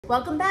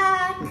Welcome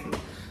back.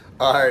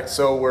 All right,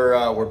 so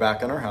we're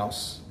back in our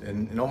house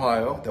in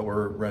Ohio that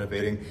we're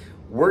renovating.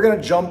 We're gonna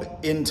jump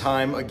in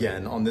time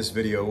again on this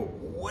video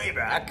way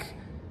back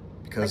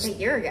because like a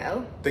year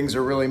ago. Things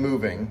are really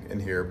moving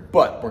in here,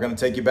 but we're gonna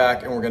take you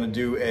back and we're gonna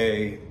do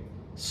a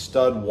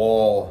stud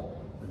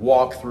wall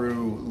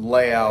walkthrough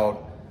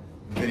layout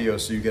video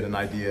so you get an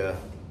idea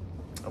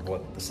of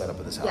what the setup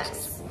of this house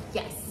is.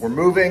 Yes. We're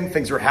moving,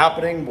 things are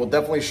happening. We'll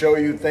definitely show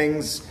you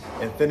things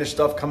and finished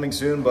stuff coming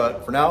soon,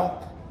 but for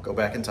now, go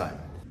back in time.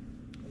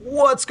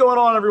 What's going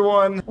on,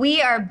 everyone?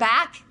 We are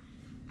back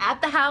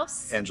at the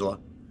house. Angela,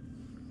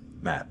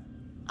 Matt.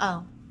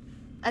 Oh,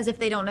 as if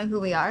they don't know who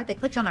we are. They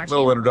clicked on our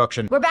Little channel.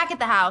 introduction. We're back at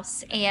the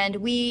house and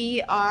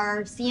we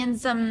are seeing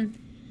some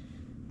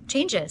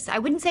changes. I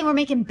wouldn't say we're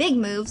making big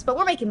moves, but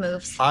we're making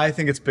moves. I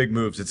think it's big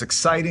moves. It's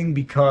exciting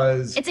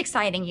because It's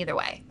exciting either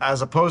way.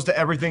 as opposed to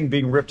everything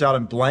being ripped out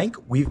and blank,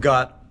 we've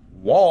got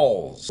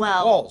walls.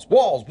 Well-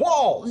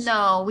 Walls.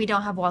 No, we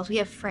don't have walls. We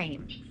have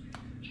framing.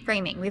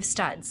 We have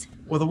studs.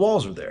 Well, the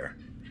walls are there.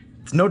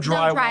 It's no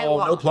drywall,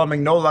 drywall. no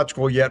plumbing, no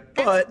electrical yet,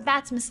 but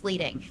That's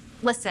misleading.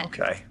 Listen.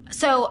 okay.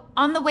 So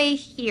on the way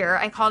here,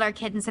 I called our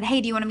kid and said, hey,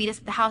 do you want to meet us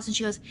at the house? And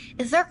she goes,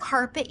 is there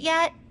carpet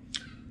yet?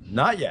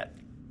 Not yet.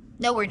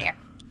 Nowhere near.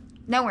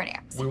 Nowhere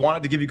near. We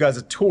wanted to give you guys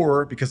a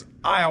tour because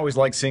I always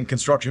like seeing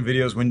construction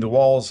videos when the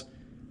walls,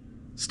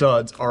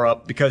 studs are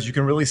up because you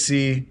can really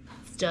see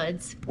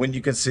Studs. when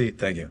you can see,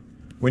 thank you,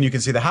 when you can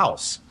see the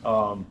house.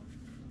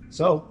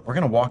 So we're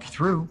gonna walk you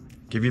through,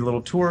 give you a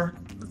little tour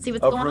Let's see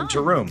what's of going room on.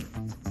 to room.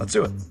 Let's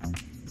do it.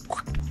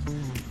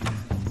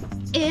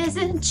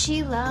 Isn't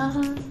she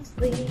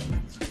lovely?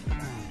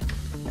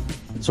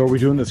 So are we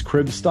doing this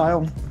crib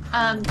style?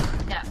 No,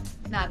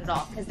 not at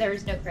all, because there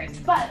is no cribs.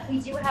 But we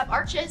do have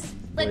arches,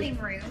 living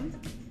room,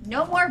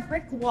 no more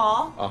brick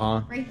wall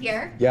right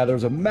here. Yeah,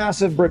 there's a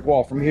massive brick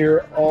wall from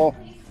here all.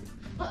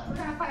 Look, we're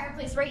gonna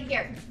fireplace right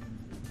here.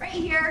 Right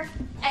here,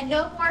 and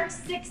no more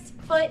 6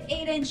 foot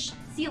 8 inch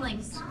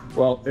ceilings.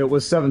 Well, it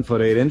was 7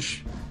 foot 8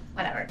 inch.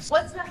 Whatever.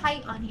 What's the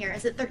height on here?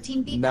 Is it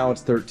 13 feet? Now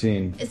it's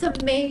 13. It's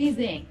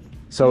amazing.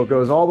 So it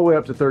goes all the way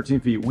up to 13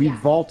 feet. We Yeah.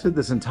 vaulted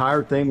this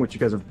entire thing, which you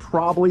guys have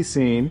probably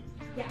seen,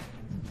 Yeah.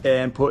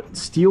 and put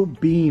steel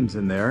beams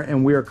in there.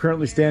 And we are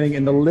currently standing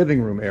in the living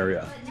room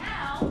area. But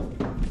now,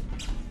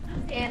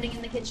 I'm standing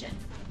in the kitchen.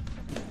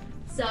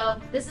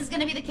 So this is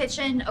gonna be the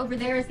kitchen. Over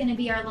there is gonna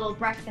be our little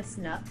breakfast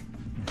nook.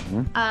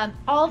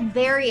 All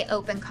very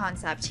open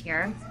concept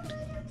here.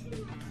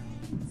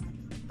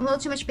 A little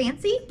too much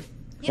fancy,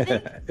 you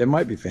think? It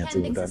might be Ken fancy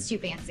with thinks it's that.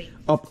 too fancy.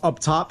 Up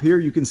top here,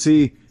 you can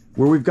see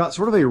where we've got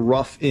sort of a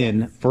rough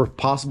in for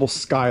possible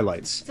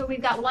skylights. So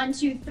we've got 1,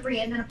 2, 3,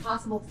 and then a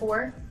possible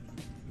 4.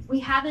 We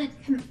haven't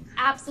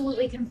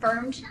absolutely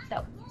confirmed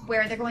that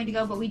where they're going to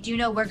go, but we do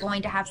know we're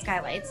going to have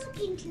skylights.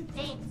 Looking too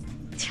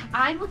fancy.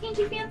 I'm looking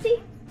too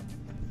fancy.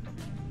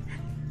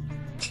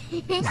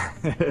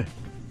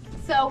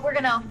 So we're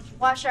gonna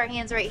wash our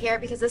hands right here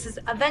because this is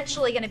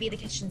eventually gonna be the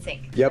kitchen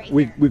sink. Yep,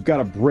 right we've got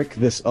to brick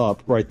this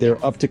up right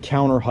there, up to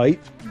counter height.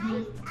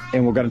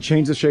 And we're going to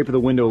change the shape of the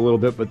window a little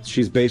bit, but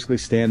she's basically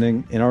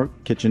standing in our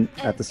kitchen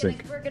And at the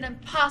sink. we're gonna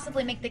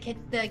possibly make the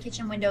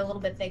kitchen window a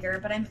little bit bigger,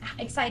 but I'm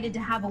excited to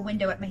have a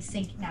window at my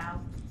sink now.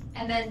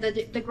 And then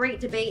the great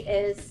debate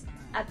is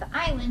at the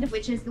island,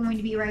 which is going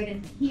to be right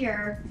in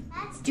here.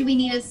 Do we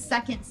need a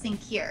second sink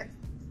here?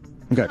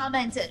 Okay.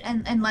 Comment it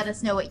and let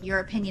us know what your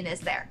opinion is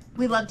there.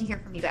 We love to hear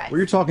from you guys. Well,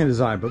 you're talking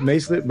design, but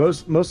mostly we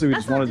That's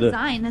just not wanted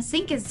design. The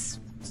sink is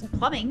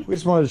plumbing. we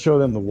just wanted to show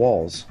them the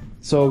walls.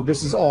 So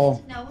this is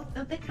all No,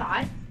 what they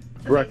thought.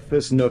 Okay.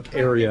 breakfast nook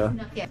area.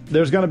 Nook, yeah.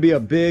 There's going to be a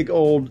big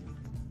old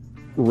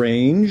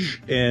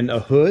range and a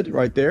hood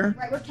right there.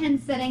 Right where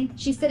Ken's sitting.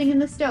 She's sitting in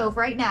the stove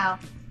right now.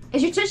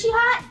 Is your tushy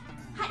hot?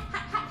 Hot,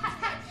 hot,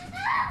 hot,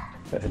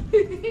 hot,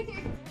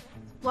 hot.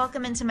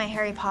 Welcome into my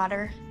Harry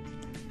Potter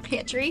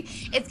pantry.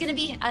 It's gonna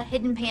be a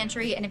hidden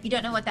pantry, and if you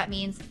don't know what that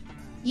means,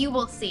 you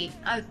will see.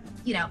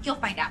 You know, you'll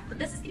find out. But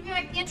this is gonna be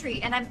my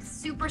pantry, and I'm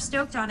super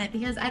stoked on it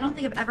because I don't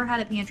think I've ever had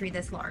a pantry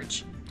this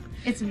large.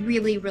 It's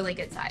really, really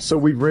good size. So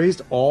we've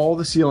raised all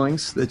the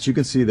ceilings that you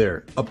can see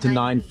there up to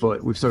 9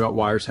 foot. We've still got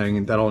wires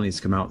hanging. That all needs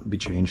to come out and be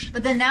changed.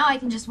 But then now I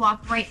can just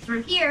walk right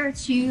through here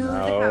to the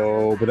powder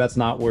Oh, bath. but that's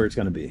not where it's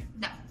going to be.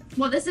 No.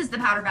 Well, this is the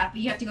powder bath,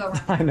 but you have to go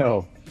around. I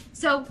know.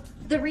 So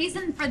the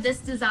reason for this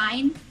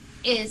design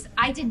is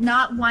I did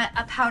not want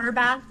a powder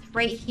bath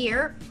right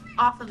here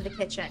off of the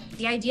kitchen.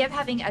 The idea of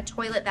having a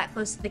toilet that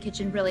close to the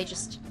kitchen really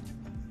just,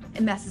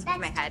 it messes with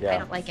my head. Yeah. I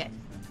don't like it.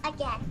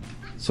 Again.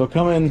 So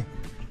coming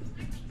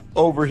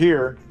over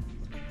here,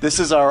 this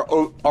is our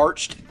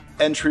arched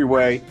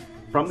entryway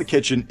from the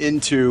kitchen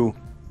into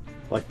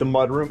like the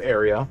mudroom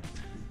area.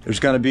 There's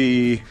going to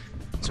be,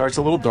 sorry, it's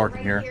a little dark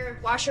in Right here.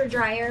 Washer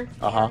dryer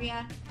Uh-huh.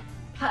 area.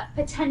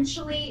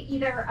 Potentially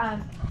either,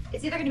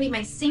 it's either gonna be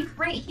my sink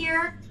right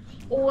here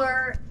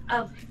or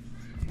a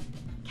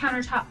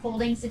countertop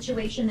folding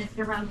situation that's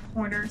around the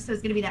corner. So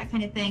it's gonna be that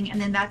kind of thing. And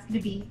then that's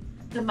gonna be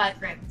the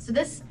mudroom. So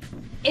this,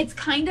 it's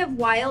kind of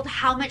wild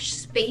how much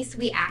space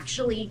we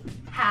actually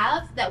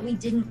have that we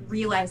didn't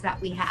realize that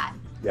we had.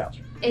 Yeah.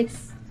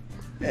 It's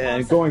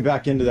And awesome. going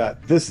back into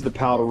that, this is the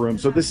powder room.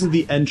 So this is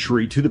the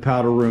entry to the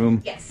powder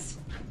room. Yes.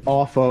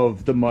 Off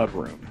of the mud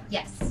room.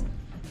 Yes.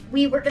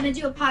 We were going to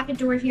do a pocket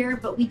door here,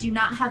 but we do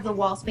not have the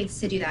wall space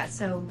to do that,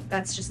 so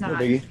that's just not.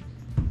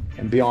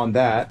 And beyond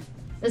that,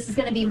 this is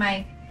going to be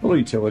my little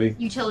utility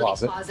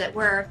closet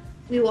where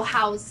we will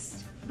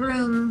house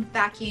broom,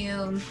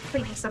 vacuum,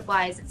 cleaning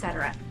supplies,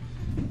 etc.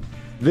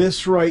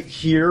 This right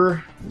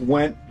here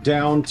went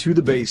down to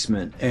the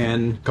basement,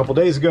 and a couple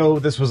days ago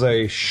this was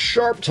a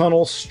sharp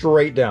tunnel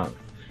straight down.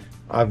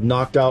 I've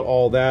knocked out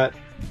all that,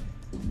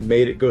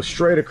 made it go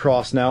straight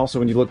across now, so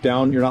when you look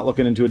down you're not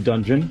looking into a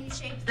dungeon. You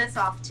shaved this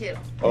off too.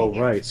 Oh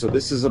right, so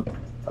this is a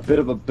bit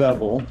of a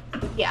bevel.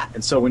 Yeah.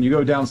 And so when you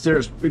go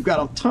downstairs, we've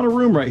got a ton of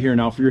room right here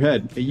now for your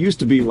head. It used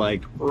to be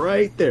like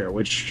right there,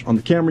 which on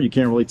the camera you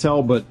can't really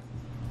tell, but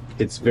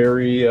it's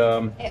very...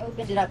 It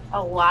opened it up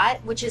a lot,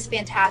 which is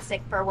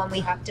fantastic for when we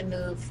have to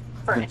move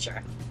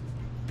furniture.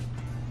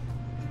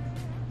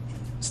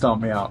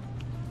 Stomp me out.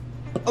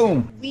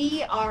 Boom.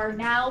 We are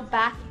now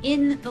back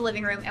in the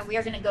living room, and we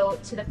are going to go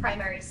to the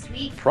primary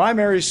suite.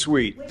 Primary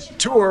suite.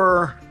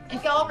 Tour.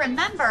 If y'all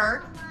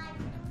remember...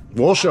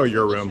 We'll show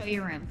your room. Show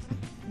your room.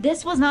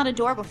 This was not a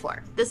door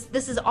before. This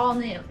is all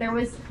new. There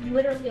was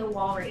literally a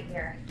wall right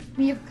here.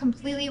 We have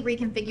completely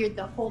reconfigured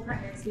the whole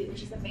primary suite,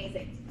 which is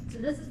amazing. So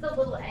this is the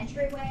little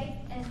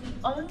entryway, and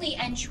the only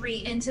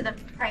entry into the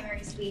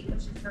primary suite, which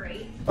is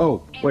great.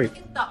 Oh, and wait. Look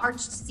at the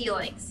arched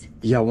ceilings.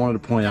 Yeah, I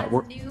wanted to point out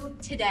That's new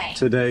today.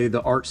 Today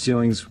the arch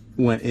ceilings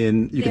went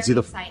in. You can see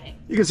Exciting.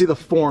 You can see the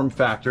form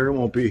factor. It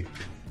won't be,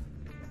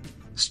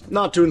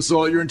 not to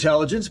insult your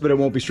intelligence, but it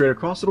won't be straight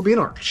across. It'll be an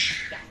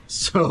arch. Yeah.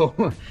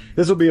 So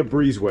this will be a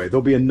breezeway.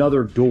 There'll be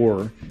another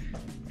door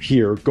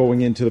here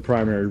going into the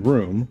primary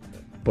room,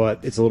 but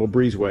it's a little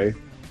breezeway.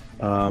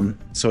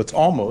 So it's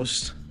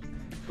almost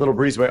little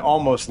breezeway,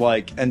 almost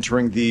like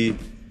entering the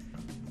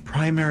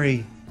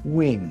primary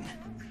wing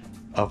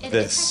of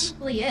this. It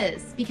technically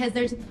is, because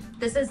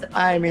this is.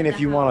 I mean, if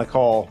you want to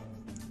call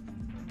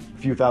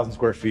a few thousand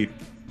square feet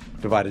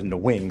divided into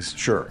wings,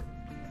 sure.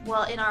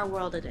 Well, in our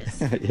world, it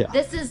is. Yeah.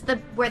 This is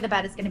where the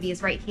bed is going to be,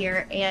 is right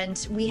here,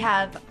 and we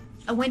have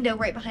a window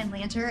right behind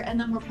Lanter, and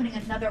then we're putting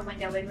another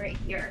window in right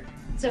here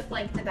to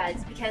flank the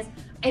beds, because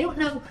I don't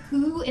know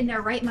who in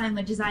their right mind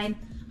would design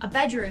a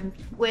bedroom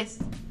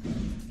with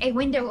a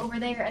window over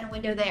there and a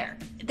window there.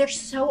 They're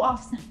so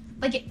off.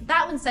 Like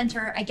that one's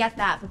center, I get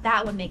that, but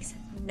that one makes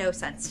no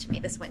sense to me,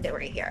 this window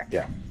right here.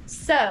 Yeah.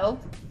 So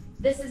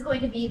this is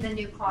going to be the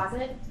new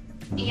closet,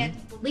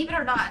 and believe it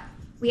or not,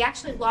 we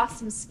actually lost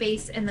some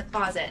space in the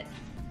closet.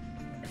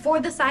 For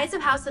the size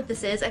of house that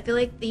this is, I feel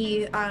like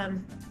the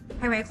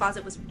primary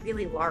closet was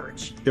really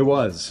large. It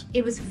was.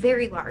 It was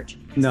very large.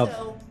 Now,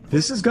 So,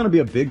 this is going to be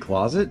a big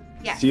closet.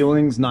 Yeah.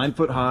 Ceilings 9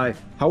 foot high.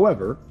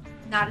 However,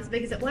 not as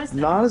big as it was,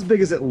 though. not as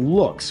big as it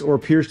looks or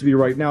appears to be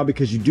right now,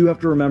 because you do have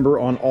to remember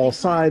on all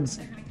sides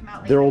They're gonna come out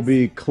like there will this.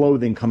 be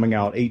clothing coming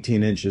out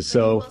 18 inches. But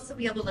So you'll also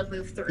be able to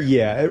move through.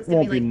 yeah, it It's gonna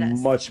won't be like this.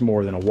 much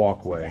more than a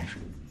walkway,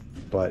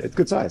 but it's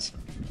good size.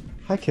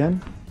 Hi,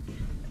 Ken.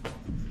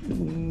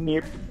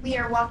 Yep. We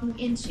are walking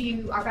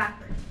into our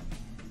bathroom.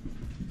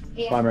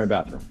 And Primary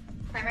bathroom.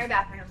 primary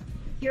bathroom.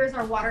 Here's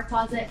our water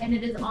closet, and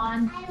it is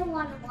on. I don't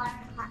want a water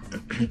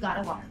closet. You got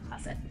a water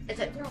closet. It's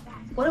a. No, that.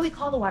 What do we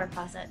call the water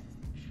closet?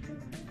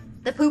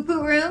 The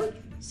poo-poo room?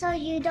 So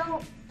you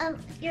don't,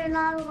 you're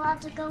not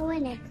allowed to go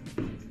in it.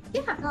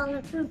 Yeah. Call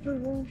it poo-poo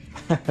room.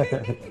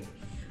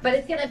 But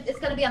it's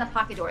gonna be on a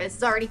pocket door. This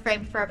is already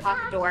framed for a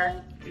pocket door.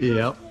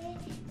 Yep.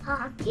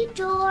 Pocket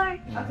door.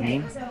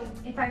 Okay, so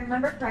if I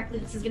remember correctly,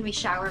 this is gonna be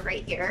shower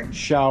right here.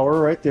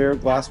 Shower right there,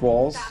 glass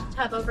walls.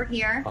 Bathtub over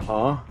here,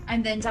 Uh-huh.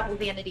 and then double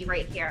vanity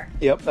right here.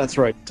 Yep, that's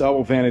right.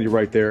 Double vanity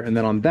right there. And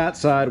then on that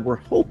side, we're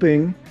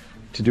hoping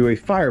to do a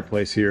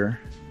fireplace here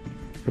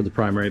for the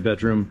primary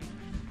bedroom.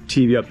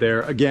 TV up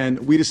there.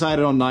 Again, we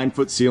decided on 9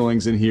 foot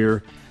ceilings in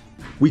here.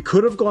 We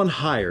could have gone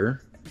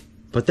higher,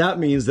 but that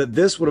means that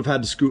this would have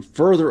had to scoot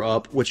further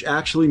up, which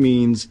actually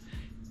means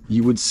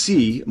you would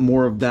see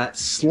more of that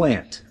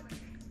slant.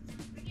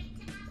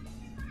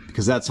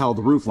 Because that's how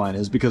the roof line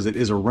is, because it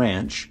is a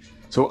ranch.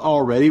 So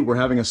already we're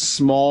having a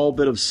small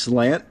bit of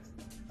slant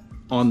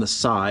on the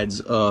sides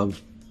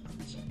of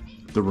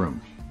the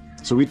room.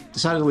 So we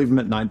decided to leave them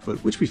at 9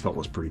 foot, which we felt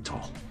was pretty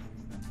tall.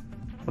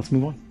 Let's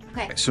move on.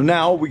 Okay. So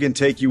now we can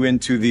take you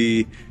into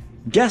the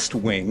guest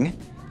wing.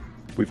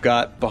 We've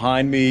got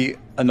behind me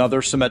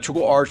another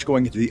symmetrical arch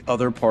going into the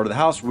other part of the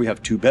house where we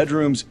have 2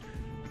 bedrooms,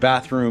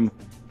 bathroom,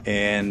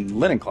 and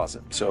linen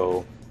closet.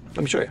 So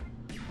let me show you.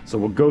 So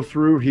we'll go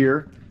through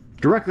here.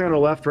 Directly on our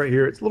left right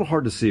here, it's a little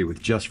hard to see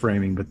with just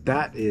framing, but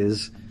that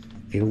is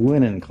a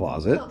linen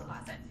closet. Coat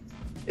closet.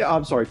 Yeah,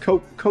 I'm sorry,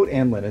 coat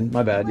and linen,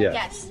 my bad, yeah.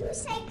 Yes. You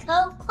say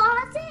coat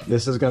closet?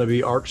 This is gonna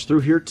be arched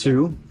through here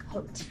too.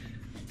 Coat.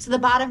 So the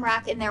bottom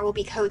rack in there will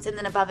be coats, and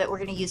then above it we're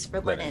gonna use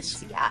for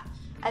linens. Yeah.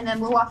 And then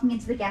we're walking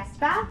into the guest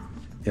bath.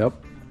 Yep.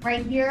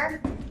 Right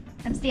here,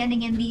 I'm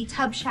standing in the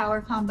tub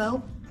shower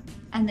combo.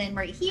 And then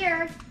right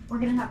here, we're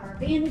gonna have our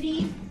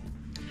vanity.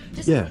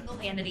 Just a single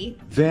vanity.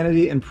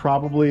 Vanity and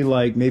probably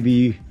like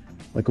maybe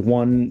like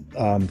one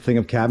thing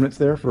of cabinets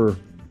there for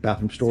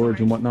bathroom storage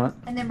and whatnot.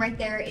 And then right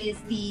there is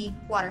the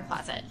water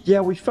closet. Yeah,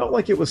 we felt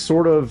like it was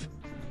sort of,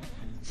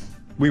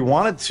 we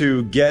wanted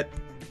to get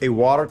a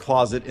water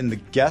closet in the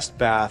guest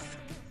bath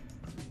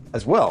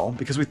as well,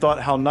 because we thought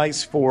how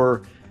nice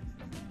for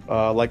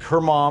like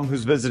her mom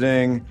who's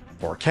visiting,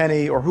 or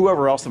Kenny, or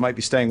whoever else that might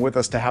be staying with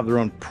us to have their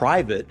own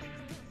private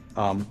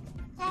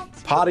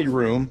potty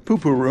room,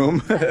 poo-poo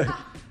room,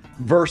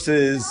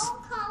 versus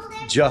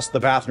just the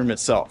bathroom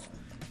itself.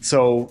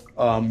 So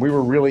we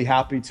were really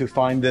happy to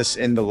find this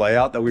in the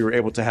layout, that we were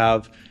able to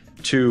have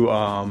two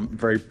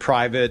very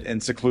private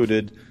and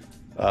secluded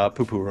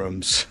poo-poo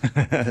rooms.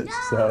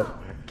 So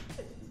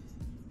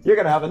you're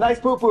gonna have a nice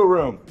poo-poo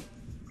room.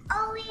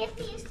 Only if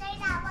you say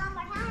that one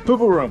more time.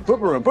 Poo-poo room,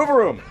 poo-poo room, poo-poo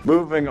room.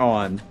 Moving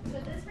on. So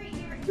this right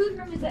here, whose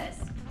room is this?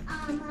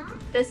 Alma.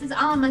 This is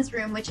Alma's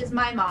room, which is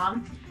my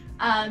mom.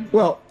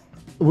 Well,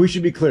 we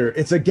should be clear,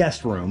 it's a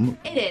guest room.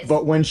 It is.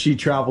 But when she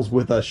travels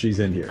with us, she's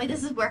in here. Like,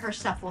 this is where her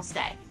stuff will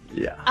stay.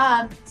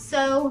 Yeah.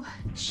 So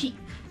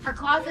her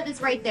closet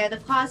is right there. The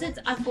closets,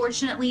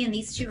 unfortunately, in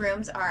these two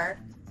rooms are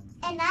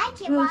And I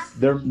can walk.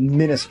 They're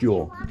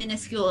minuscule.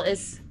 minuscule.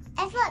 Is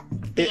It's look.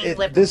 being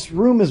liberal. This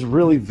room is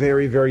really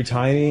very, very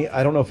tiny.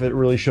 I don't know if it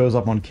really shows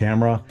up on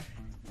camera.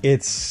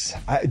 It's,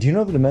 do you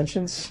know the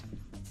dimensions?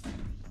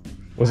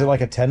 Was it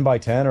like a 10 by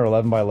 10 or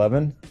 11 by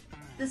 11?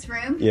 This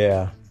room?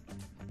 Yeah.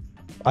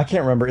 I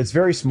can't remember. It's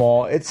very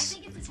small. I It's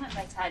think it's a 10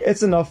 by 10.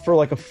 it's enough for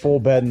like a full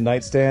bed and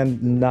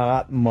nightstand,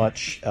 not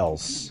much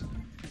else.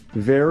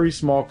 Very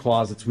small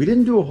closets. We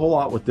didn't do a whole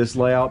lot with this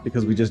layout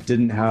because we just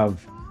didn't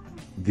have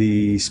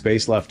the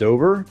space left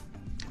over.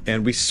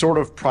 And we sort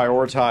of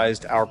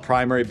prioritized our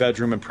primary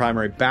bedroom and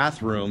primary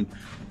bathroom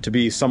to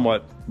be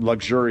somewhat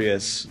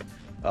luxurious,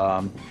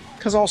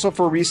 because also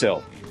for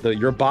resale.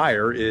 Your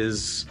buyer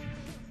is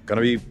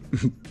going to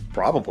be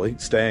probably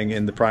staying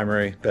in the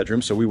primary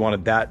bedroom, so we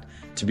wanted that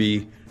to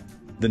be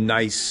the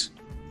nice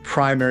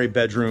primary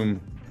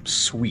bedroom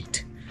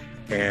suite.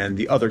 And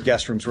the other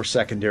guest rooms were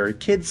secondary.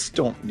 Kids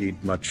don't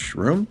need much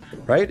room,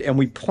 right? And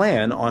we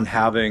plan on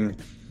having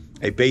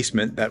a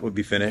basement that would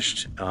be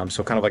finished,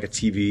 so kind of like a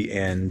TV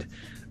and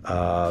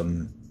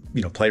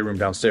playroom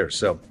downstairs.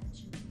 So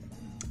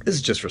this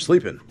is just for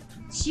sleeping.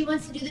 She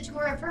wants to do the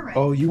tour of her room.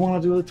 Oh, you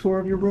want to do a tour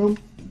of your room?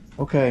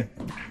 Okay,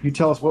 you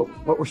tell us what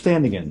we're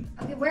standing in.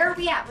 Okay, where are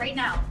we at right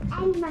now?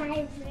 In my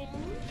room.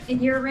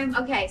 In your room?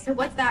 Okay, so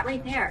what's that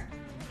right there?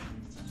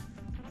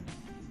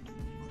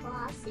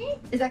 Closet.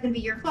 Is that going to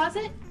be your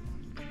closet?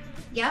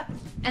 Yep.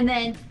 And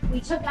then we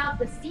took out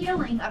the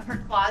ceiling of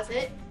her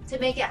closet to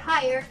make it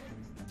higher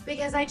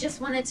because I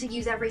just wanted to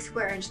use every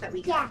square inch that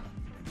we could. Yeah.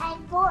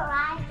 And for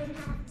I can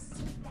have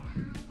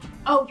secret.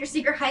 Oh, your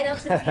secret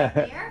hideout's going to be up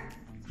there?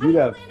 How You'd do you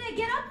have- plan to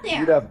get up there?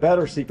 You'd have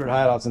better secret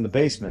hideouts in the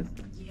basement.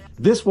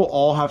 This will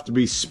all have to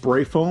be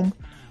spray foam.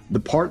 The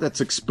part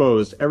that's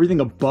exposed, everything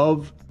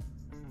above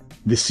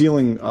the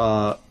ceiling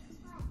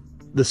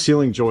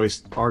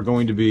joists are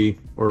going to be,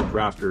 or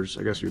rafters,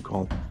 I guess you'd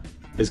call them,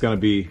 is going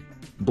to be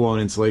blown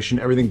insulation.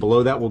 Everything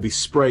below that will be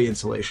spray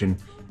insulation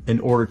in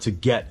order to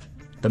get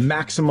the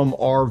maximum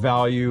R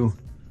value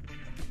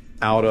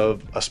out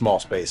of a small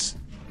space.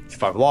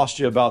 If I've lost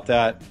you about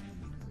that,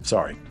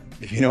 sorry.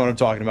 If you know what I'm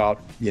talking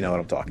about, you know what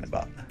I'm talking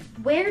about.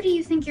 Where do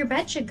you think your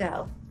bed should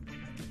go?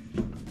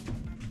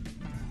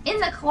 In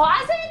the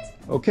closet?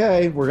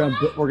 Okay, we're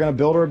gonna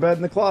build her a bed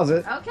in the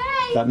closet.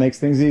 Okay. That makes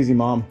things easy,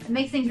 Mom. It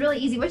makes things really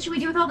easy. What should we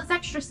do with all this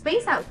extra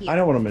space out here? I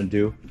know what I'm gonna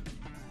do.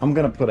 I'm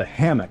gonna put a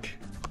hammock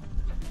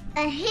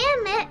A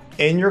hammock.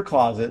 in your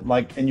closet,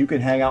 and you can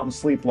hang out and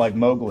sleep like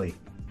Mowgli.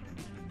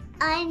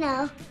 I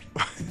know.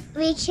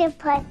 We should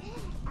put a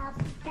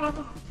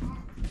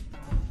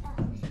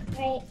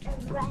bed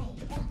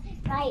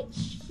right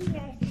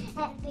here,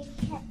 and we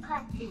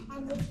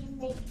can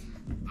make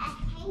a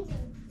hanging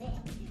bed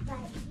right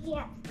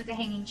here. With a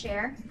hanging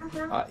chair?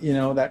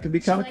 That could be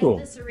kind of She cool.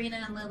 likes the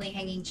Serena and Lily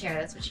hanging chair.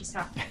 That's what she's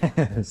talking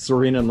about.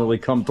 Serena and Lily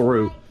come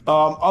through.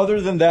 Other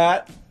than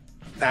that,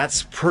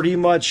 that's pretty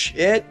much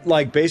it.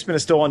 Like, basement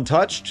is still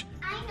untouched.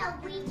 I know.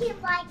 We can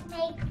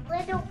make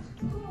little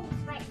holes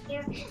right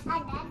here, and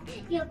then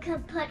you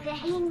can put the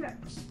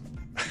hangers.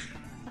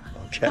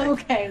 Okay.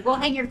 Okay, we'll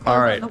hang your clothes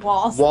All right. on the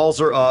walls.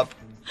 Walls are up.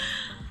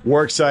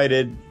 We're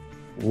excited.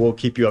 We'll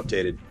keep you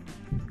updated.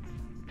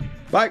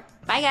 Bye.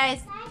 Bye,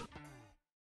 guys.